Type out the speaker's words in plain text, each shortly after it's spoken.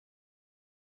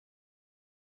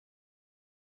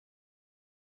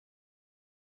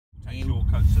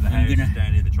close to the house,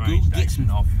 down near the train station,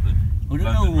 off the. I don't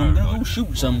know, I'm going to go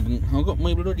shoot something. I've got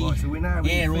my bloody... Right, so we're now in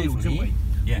the fields, aren't we?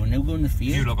 Yeah. We're now going to the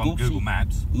field. If you look on Google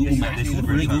Maps. Google Maps,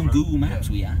 we're on Google Maps,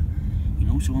 we are. You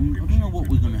know, so I don't know what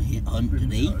we're going to hunt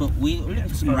today, but we're looking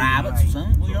for some rabbits or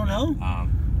something, we don't know.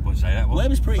 What'd you say that was?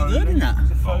 Web is pretty good in that.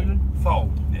 Is it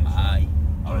fold? Yes. Aye.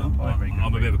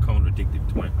 I'm a bit of a contradictive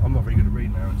twin. I'm not very good at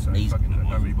reading now, and so fucking don't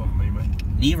really bother me, mate.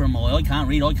 Neither am I can't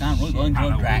read, I can't write, I'm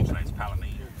trying to drag. It's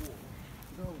Palomino.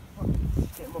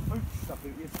 Getting my food stuff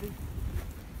out yesterday.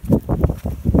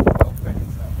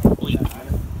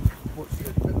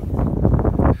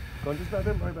 Go on, just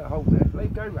don't worry about holding it. Let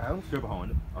it go round. Go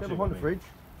behind it. Go behind the fridge.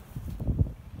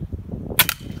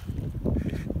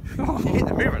 Hit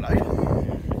the mirror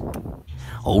though.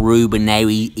 Old Ruben now,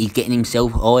 he's getting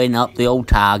himself eyeing up the old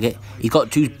target. He's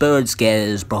got two bird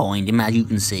scares behind him, as you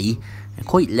can see. They're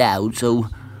quite loud, so...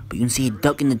 But you can see a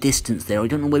duck in the distance there. I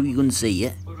don't know whether you can see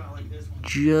it.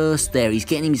 Just there. He's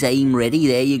getting his aim ready.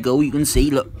 There you go. You can see,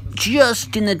 look.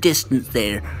 Just in the distance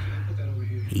there.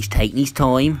 He's taking his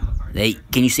time. There,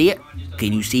 can you see it?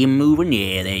 Can you see him moving?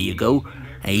 Yeah, there you go.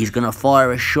 And he's going to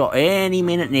fire a shot any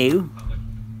minute now.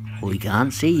 Oh, he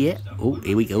can't see yet. Oh,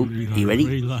 here we go. You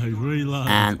ready? Reload.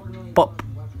 And pop.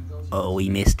 Oh, he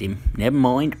missed him. Never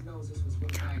mind.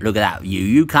 Look at that view.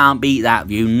 You can't beat that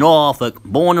view. Norfolk.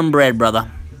 Born and bred,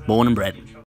 brother. Born and bred.